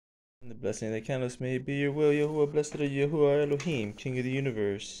The blessing of the candles may be your will, Yahuwah. Blessed are Yahuwah Elohim, King of the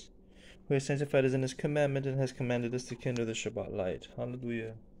universe, who has sanctified us in his commandment and has commanded us to kindle the Shabbat light.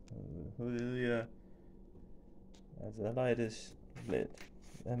 Hallelujah. Hallelujah. As the light is lit.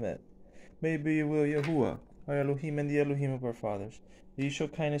 Amen. May it be your will, Yahuwah, our Elohim and the Elohim of our fathers, that you show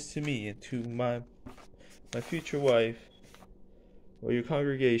kindness to me and to my future wife, or your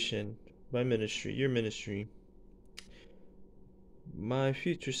congregation, my ministry, your ministry, my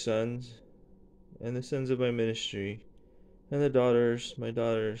future sons, and the sons of my ministry, and the daughters, my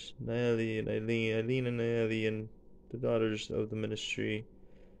daughters, Naeli and Eileen and Naeli, and the daughters of the ministry,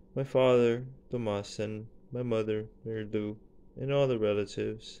 my father, Tomas, and my mother, Merdu, and all the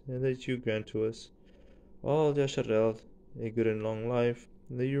relatives, and that you grant to us all Yasharel, a good and long life,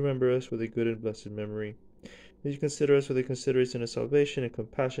 and that you remember us with a good and blessed memory, that you consider us with a consideration of salvation and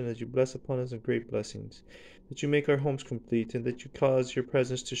compassion, that you bless upon us in great blessings, that you make our homes complete, and that you cause your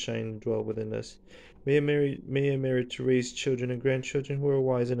presence to shine and dwell within us. May I merit to raise children and grandchildren who are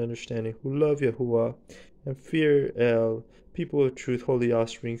wise and understanding, who love Yahuwah and fear El, people of truth, holy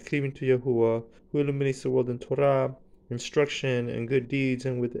offspring, cleaving to Yahuwah, who illuminates the world in Torah, instruction, and good deeds,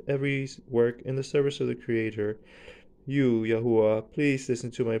 and with every work in the service of the Creator. You, Yahuwah, please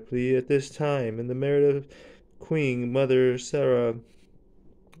listen to my plea at this time, in the merit of Queen Mother Sarah,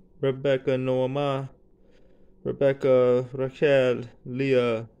 Rebecca Noamah, Rebecca, Rachel,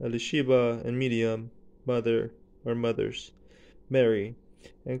 Leah, Elisheba, and Miriam, mothers, Mary,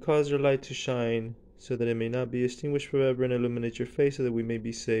 and cause your light to shine, so that it may not be extinguished forever, and illuminate your face, so that we may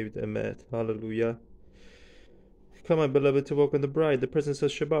be saved. Amen. Hallelujah. Come, my beloved, to welcome the bride, the presence of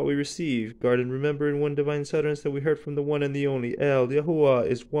Shabbat we receive. Guard and remember in one divine utterance that we heard from the one and the only El. Yahuwah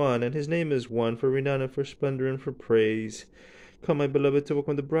is one, and his name is one, for renown and for splendor and for praise. Come, my beloved, to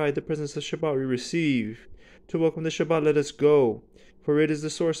welcome the bride, the presence of Shabbat we receive. To welcome the Shabbat let us go, for it is the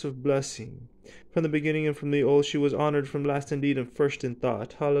source of blessing. From the beginning and from the old she was honored, from last in deed and first in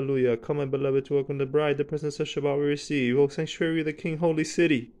thought. Hallelujah. Come, my beloved, to welcome the bride, the presence of Shabbat we receive. O sanctuary of the King, holy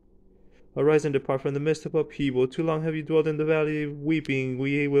city, arise and depart from the midst of upheaval. Too long have you dwelt in the valley of weeping.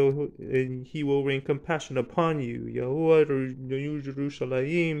 He will rain compassion upon you. Yahuwah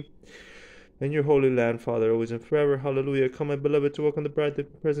Jerusalem, and your holy land, Father, always and forever. Hallelujah. Come, my beloved, to welcome the bride, the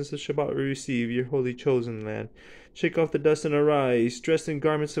presence of Shabbat we receive, your holy chosen land. Shake off the dust and arise, dressed in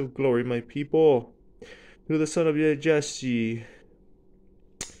garments of glory, my people. Through the son of Jesse,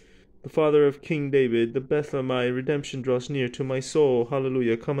 the father of King David, the Bethlehemite, redemption draws near to my soul.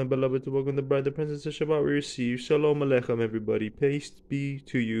 Hallelujah. Come, my beloved, to welcome the bride, the presence of Shabbat we receive. Shalom Aleichem, everybody. Peace be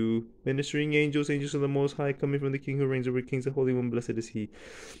to you. Ministering angels, angels of the Most High, coming from the King who reigns over kings, the Holy One, blessed is He.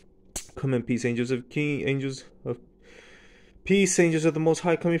 Come in peace, angels of peace, angels of the Most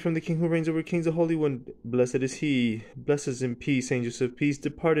High, coming from the King who reigns over kings, the Holy One, blessed is He. Bless us in peace, angels of peace.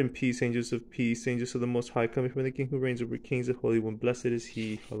 Depart in peace, angels of peace, angels of the Most High, coming from the King who reigns over kings, the Holy One, blessed is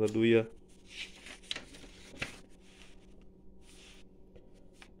He. Hallelujah.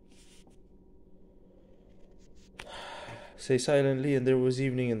 Say silently, and there was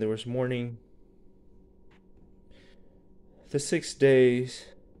evening, and there was morning, the 6 days.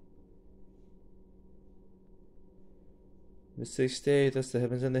 The 6th day, thus the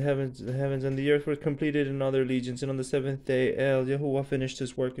heavens and the earth were completed in all their legions. And on the 7th day, El Yahuwah finished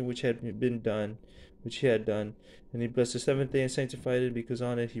his work in which he had done. And he blessed the 7th day and sanctified it, because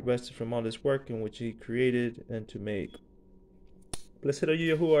on it he rested from all his work in which he created and to make. Blessed are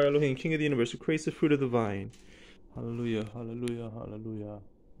you, Yahuwah, our Elohim, King of the universe, who creates the fruit of the vine. Hallelujah, hallelujah, hallelujah.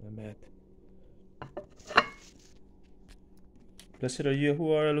 Amen. Blessed are you,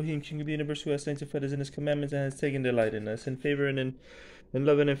 who are Elohim, King of the universe, who has sanctified us in his commandments and has taken delight in us. In favor and in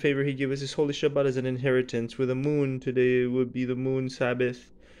love and in favor he gave us his holy Shabbat as an inheritance. With the moon, today would be the moon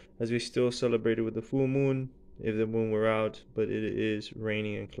Sabbath, as we still celebrate it with the full moon, if the moon were out, but it is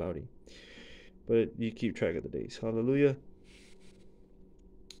raining and cloudy. But you keep track of the days. Hallelujah.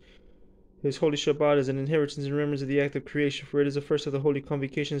 His holy Shabbat is an inheritance in remembrance of the act of creation, for it is the first of the holy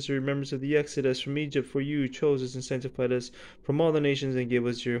convocations in remembrance of the exodus from Egypt. For you chose us and sanctified us from all the nations and gave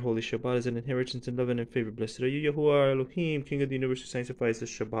us your holy Shabbat as an inheritance in love and in favor. Blessed are you, Yahuwah Elohim, King of the universe, who sanctifies the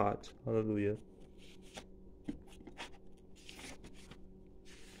Shabbat. Hallelujah.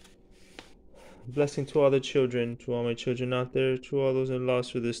 Blessing to all the children, to all my children out there, to all those in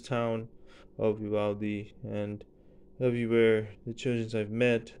lost for this town of Uvalde, and everywhere, the children I've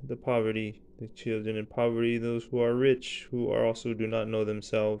met, the poverty, the children in poverty, those who are rich, who are also do not know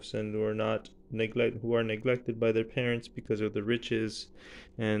themselves, and who are neglected by their parents because of the riches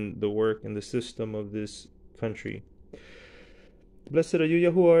and the work and the system of this country. Blessed are you,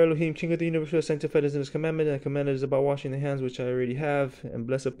 Yahuwah our Elohim, King of the universe, who has sanctified us in his commandment, and the commandment is about washing the hands, which I already have, and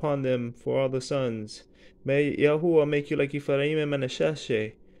bless upon them for all the sons. May Yahuwah make you like Ephraim and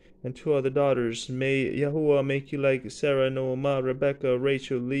Manasseh, and 2 other daughters. May Yahuwah make you like Sarah, Noamah, Rebecca,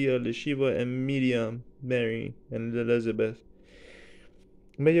 Rachel, Leah, Lisheba, and Miriam, Mary, and Elizabeth.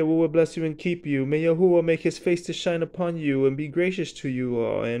 May Yahuwah bless you and keep you. May Yahuwah make his face to shine upon you and be gracious to you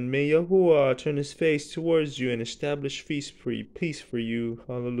all. And may Yahuwah turn his face towards you and establish peace for you.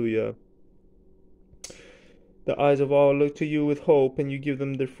 Hallelujah. The eyes of all look to you with hope, and you give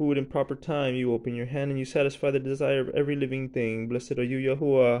them their food in proper time. You open your hand and you satisfy the desire of every living thing. Blessed are you,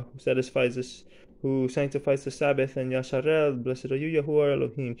 Yahuwah, who sanctifies the Sabbath, and Yasharel. Blessed are you, Yahuwah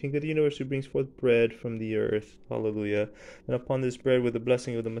Elohim, King of the universe, who brings forth bread from the earth. Hallelujah. And upon this bread, with the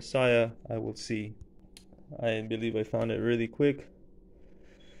blessing of the Messiah, I will see. I believe I found it really quick.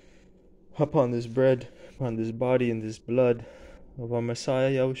 Upon this bread, upon this body and this blood of our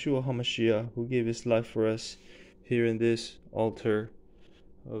Messiah, Yahushua HaMashiach, who gave his life for us here in this altar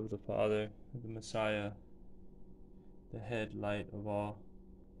of the Father, of the Messiah, the head light of all,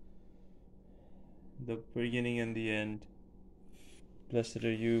 the beginning and the end. Blessed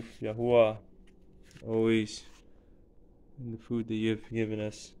are you, Yahuwah, always in the food that you have given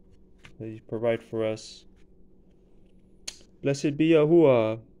us, that you provide for us. Blessed be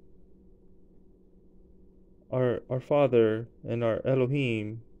Yahuwah, our Father and our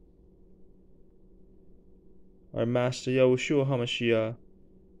Elohim, our Master Yahushua HaMashiach,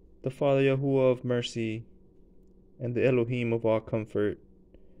 the Father Yahuwah of mercy, and the Elohim of all comfort,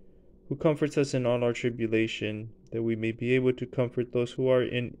 who comforts us in all our tribulation, that we may be able to comfort those who are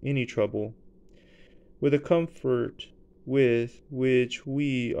in any trouble, with a comfort with which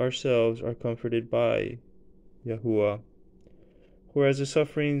we ourselves are comforted by Yahuwah. Whereas the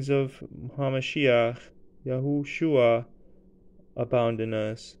sufferings of HaMashiach, Yahushua, abound in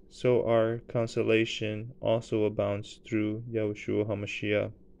us, so our consolation also abounds through Yahushua HaMashiach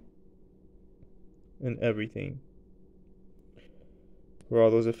in everything. For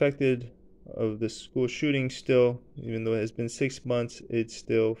all those affected of the school shooting still, even though it has been 6 months, it's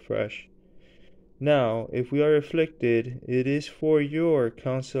still fresh. Now, if we are afflicted, it is for your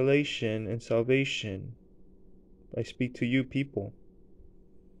consolation and salvation. I speak to you people.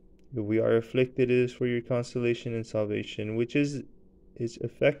 If we are afflicted, it is for your consolation and salvation, which is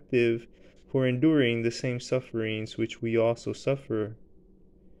effective for enduring the same sufferings which we also suffer.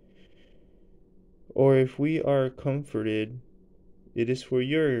 Or if we are comforted, it is for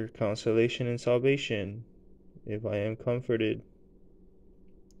your consolation and salvation. If I am comforted,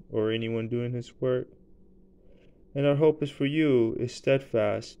 or anyone doing his work, and our hope is for you, is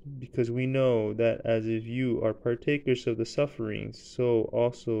steadfast, because we know that as if you are partakers of the sufferings, so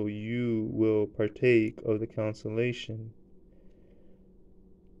also you will partake of the consolation.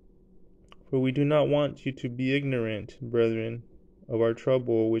 For we do not want you to be ignorant, brethren, of our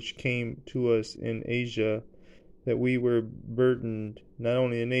trouble which came to us in Asia, that we were burdened, not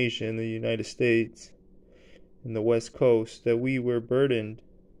only in Asia, in the United States, in the West Coast, that we were burdened,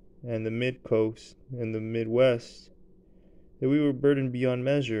 and the Mid Coast, and the Midwest, that we were burdened beyond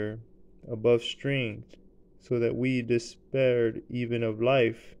measure, above strength, so that we despaired even of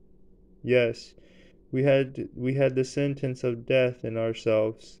life. Yes, we had the sentence of death in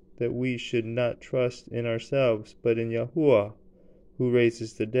ourselves, that we should not trust in ourselves, but in Yahuwah, who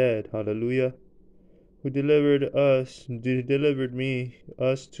raises the dead. Hallelujah. Who delivered us to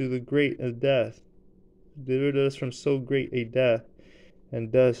the great of death, delivered us from so great a death,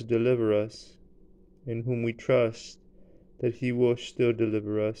 and does deliver us, in whom we trust that he will still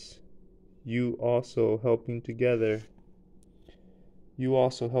deliver us. You also helping together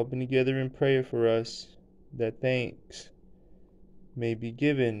in prayer for us, that thanks may be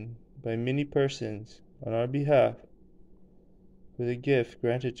given by many persons on our behalf for the gift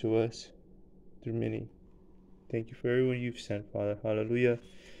granted to us through many. Thank you for everyone you've sent, Father. Hallelujah.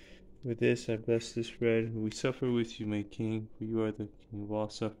 With this, I bless this bread. We suffer with you, my King, for you are the King of all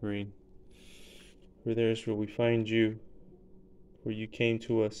suffering. For there is where we find you, for you came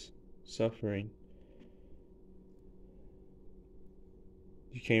to us suffering.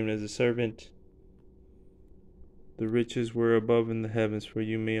 You came as a servant. The riches were above in the heavens, for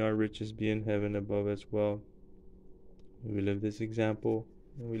you may our riches be in heaven above as well. We live this example,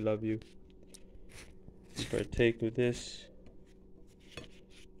 and we love you. We partake of this.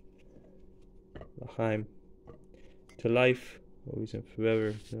 L'chaim, to life, always and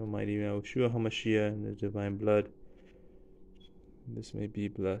forever, the Almighty Yahushua HaMashiach and the divine blood. This may be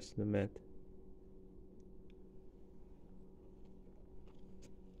blessed, Amen.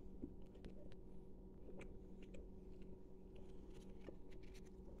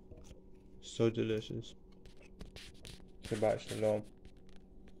 So delicious. Shabbat Shalom.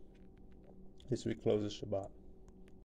 As we close the Shabbat.